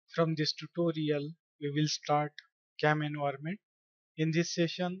From this tutorial, we will start CAM environment. In this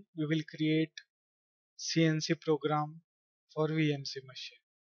session, we will create CNC program for VMC machine.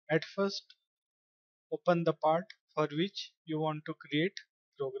 At first, open the part for which you want to create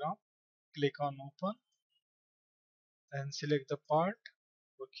program. Click on open, then select the part.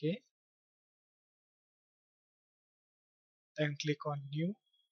 OK. Then click on new,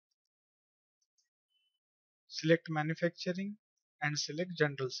 select manufacturing and select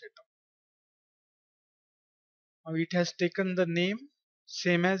general setup. Now it has taken the name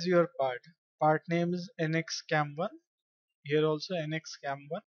same as your part. Part name is NX-CAM1. Here also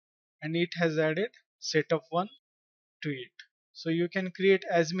NX-CAM1, and it has added setup 1 to it. So you can create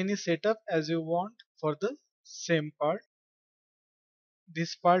as many setup as you want for the same part.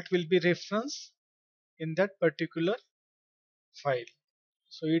 This part will be referenced in that particular file.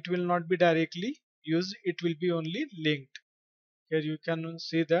 So it will not be directly used, it will be only linked. Here you can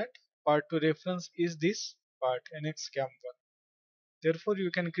see that part to reference is this part NX-CAM1. Therefore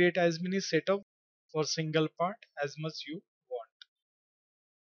you can create as many setup for single part as much you want.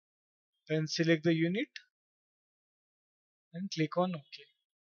 Then select the unit and click on OK.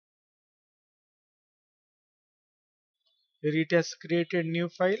 Here it has created new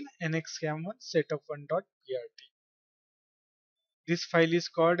file nxcam1 setup1.prt. This file is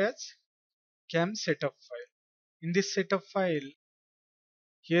called as cam setup file. In this setup file,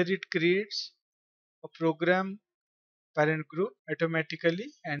 here it creates a program parent group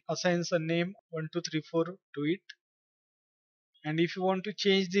automatically and assigns a name 1234 to it. And if you want to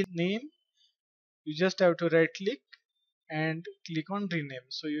change the name, you just have to right click and click on rename.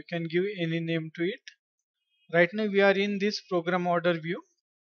 So you can give any name to it. Right now we are in this program order view.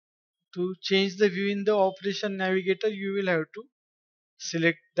 To change the view in the Operation Navigator, you will have to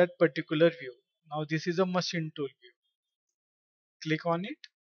select that particular view. Now this is a machine tool view. Click on it.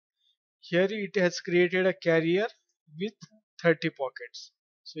 Here it has created a carrier with 30 pockets.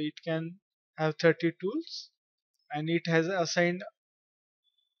 So it can have 30 tools, and it has assigned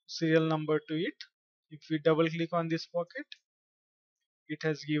serial number to it. If we double click on this pocket, it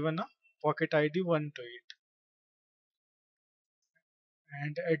has given a pocket ID 1 to it.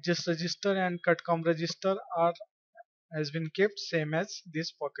 And adjust register and cut com register are has been kept same as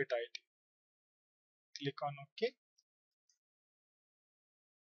this pocket ID. Click on OK.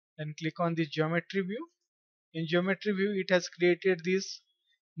 Then click on the geometry view. In geometry view, it has created this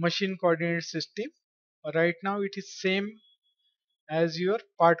machine coordinate system. Right now it is same as your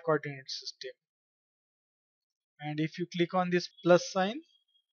part coordinate system. And if you click on this plus sign,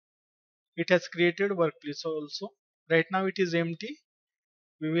 it has created workpiece also. Right now it is empty.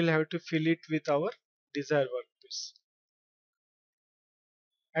 We will have to fill it with our desired workpiece.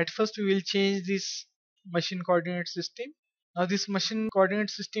 At first we will change this machine coordinate system. Now this machine coordinate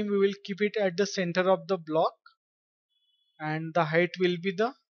system, we will keep it at the center of the block, and the height will be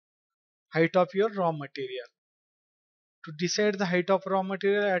the height of your raw material. To decide the height of raw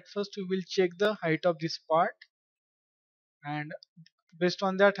material, at first we will check the height of this part, and based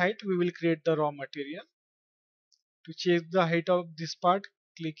on that height we will create the raw material. To check the height of this part,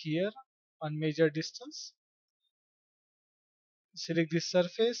 click here on measure distance, select this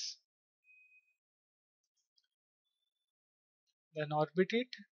surface, then orbit it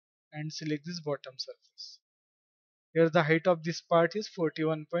and select this bottom surface. Here the height of this part is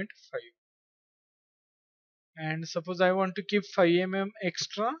 41.5, and suppose I want to keep 5 mm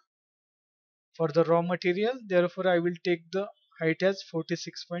extra for the raw material, therefore I will take the height as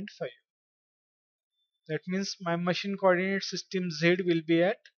 46.5. That means my machine coordinate system Z will be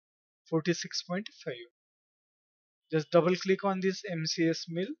at 46.5. Just double click on this MCS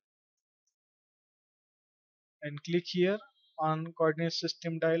mill and click here on coordinate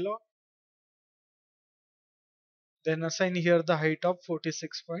system dialog. Then assign here the height of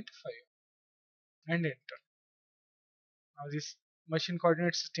 46.5 and enter. Now this machine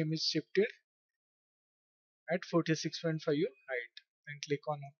coordinate system is shifted at 46.5 height. Then click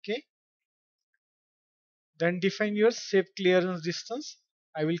on OK. Then define your safe clearance distance.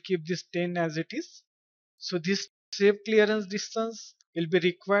 I will keep this 10 as it is. So this safe clearance distance will be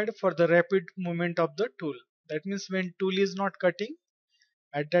required for the rapid movement of the tool. That means when tool is not cutting,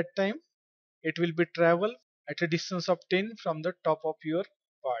 at that time it will be travel at a distance of 10 from the top of your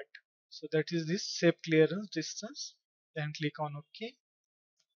part. So that is this safe clearance distance. Then click on OK.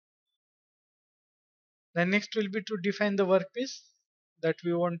 Then next will be to define the workpiece that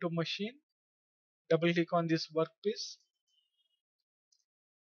we want to machine. Double click on this workpiece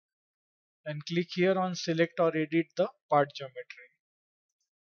and click here on select or edit the part geometry.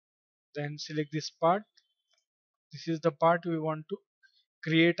 Then select this part. This is the part we want to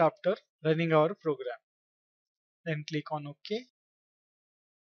create after running our program. Then click on OK.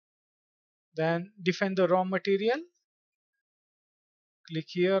 Then define the raw material. Click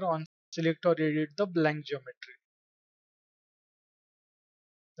here on select or edit the blank geometry.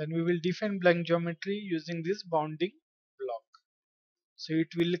 Then we will define blank geometry using this bounding block. So it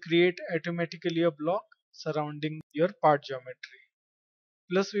will create automatically a block surrounding your part geometry.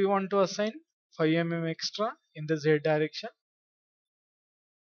 Plus we want to assign 5 mm extra in the Z direction.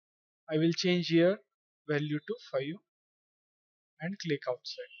 I will change here value to 5 and click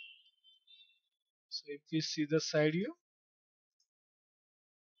outside. So if we see the side view,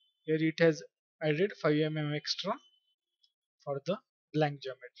 here it has added 5 mm extra for the blank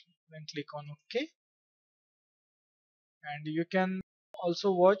geometry. Then click on OK, and you can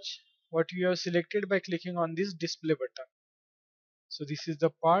also watch what you have selected by clicking on this display button. So this is the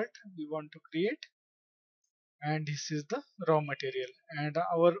part we want to create, and this is the raw material, and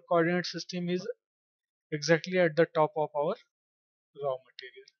our coordinate system is exactly at the top of our raw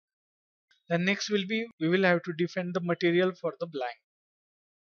material. Then next will be we will have to define the material for the blank.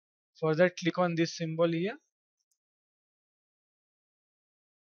 For that, click on this symbol here.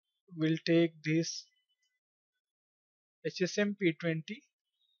 We'll take this HSM P20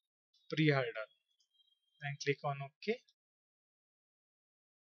 pre-harder and click on OK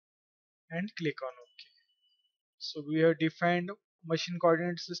and click on OK. So we have defined machine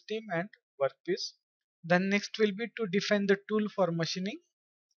coordinate system and workpiece. Then next will be to define the tool for machining.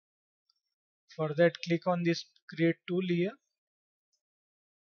 For that, click on this create tool here.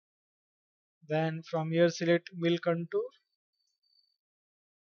 Then from here select mill contour.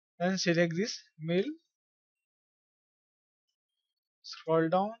 Then select this mill. Scroll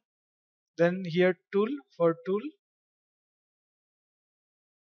down. Then here tool, for tool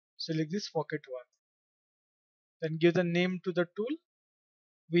select this pocket one. Then give the name to the tool.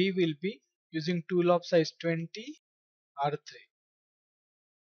 We will be using tool of size 20 R3.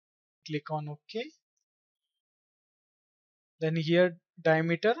 Click on OK. Then here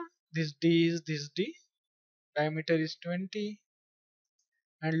diameter, this D is this D. Diameter is 20,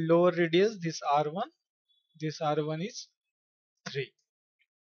 and lower radius this R1. This R1 is 3.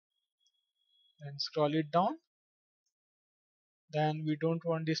 Then scroll it down. Then we don't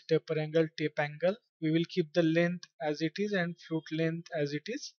want this taper angle, tape angle. We will keep the length as it is and flute length as it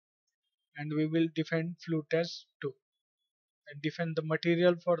is, and we will define flute as 2. And define the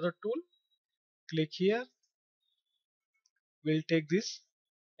material for the tool. Click here. We'll take this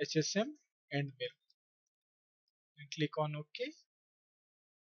HSM end mill and click on OK.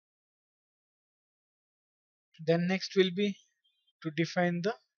 Then next will be to define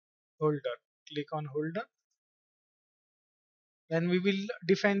the holder. Click on holder. Then we will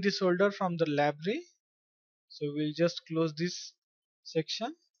define this holder from the library. So we'll just close this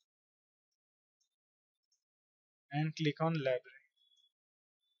section and click on library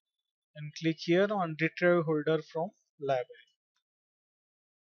and click here on retrieve holder from library.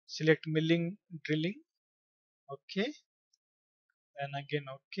 Select milling drilling. OK. Then again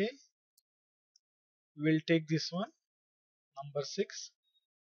OK. We'll take this one, number 6.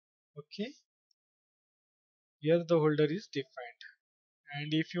 OK. Here the holder is defined.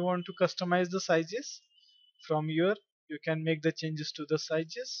 And if you want to customize the sizes from here, you can make the changes to the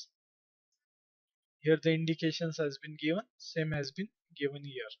sizes. Here the indications has been given, same has been given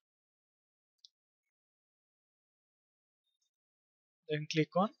here. Then click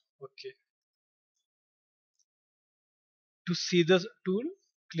on OK. To see the tool,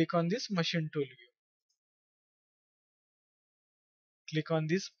 click on this machine tool view. Click on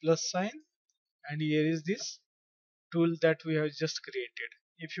this plus sign, and here is this tool that we have just created.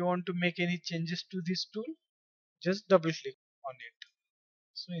 If you want to make any changes to this tool, just double click on it.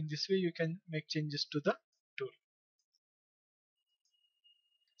 So in this way you can make changes to the tool.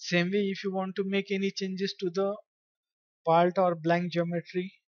 Same way, if you want to make any changes to the part or blank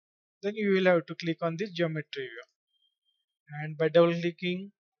geometry, then you will have to click on this geometry view, and by double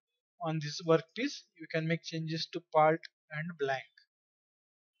clicking on this workpiece you can make changes to part and blank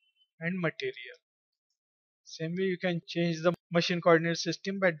and material. Same way you can change the machine coordinate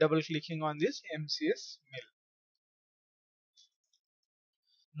system by double clicking on this MCS mill.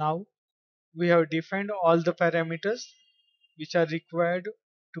 Now we have defined all the parameters which are required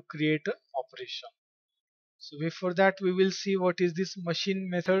to create an operation. So before that we will see what is this machine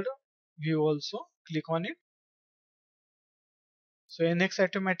method view also. Click on it. So NX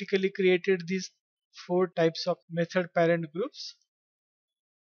automatically created these 4 types of method parent groups.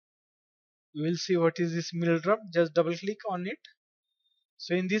 We will see what is this mill drop. Just double click on it.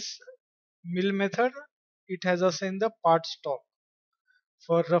 So in this mill method, it has assigned the part stock.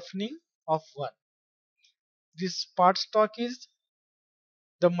 for roughening of 1. This part stock is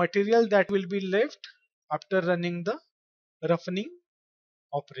the material that will be left after running the roughening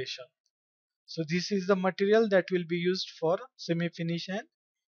operation. So this is the material that will be used for semi-finish and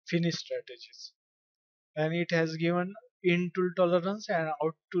finish strategies. And it has given in tool tolerance and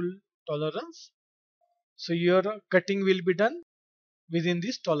out tool tolerance. So your cutting will be done within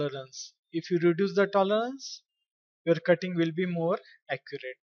this tolerance. If you reduce the tolerance, your cutting will be more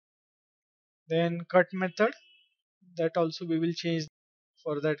accurate. Then cut method, that also we will change.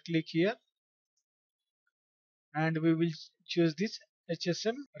 For that, click here and we will choose this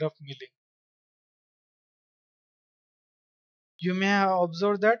HSM rough milling. You may have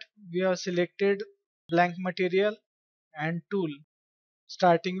observed that we have selected blank material and tool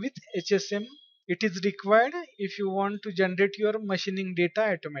starting with HSM. It is required if you want to generate your machining data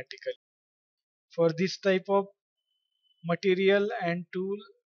automatically. For this type of material and tool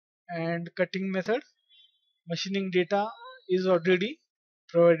and cutting method, machining data is already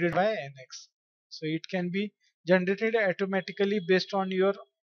provided by NX. So it can be generated automatically based on your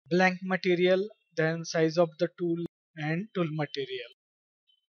blank material, then size of the tool and tool material.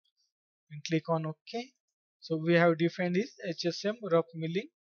 And click on OK. So we have defined this HSM rough milling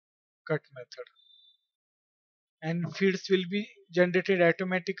cut method. And feeds will be generated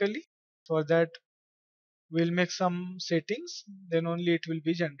automatically. For that, we'll make some settings, then only it will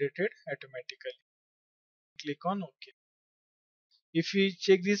be generated automatically. Click on OK. If we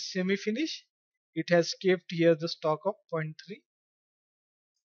check this semi-finish, it has kept here the stock of 0.3,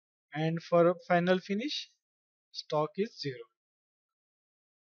 and for final finish, stock is 0.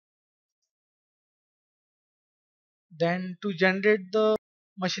 Then to generate the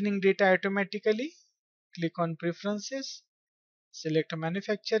machining data automatically, click on Preferences, select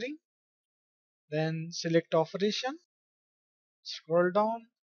Manufacturing, then select Operation, scroll down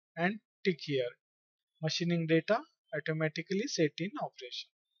and tick here, Machining data automatically set in operation.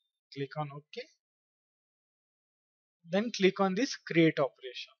 Click on OK. Then click on this Create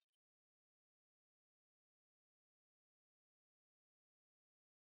Operation.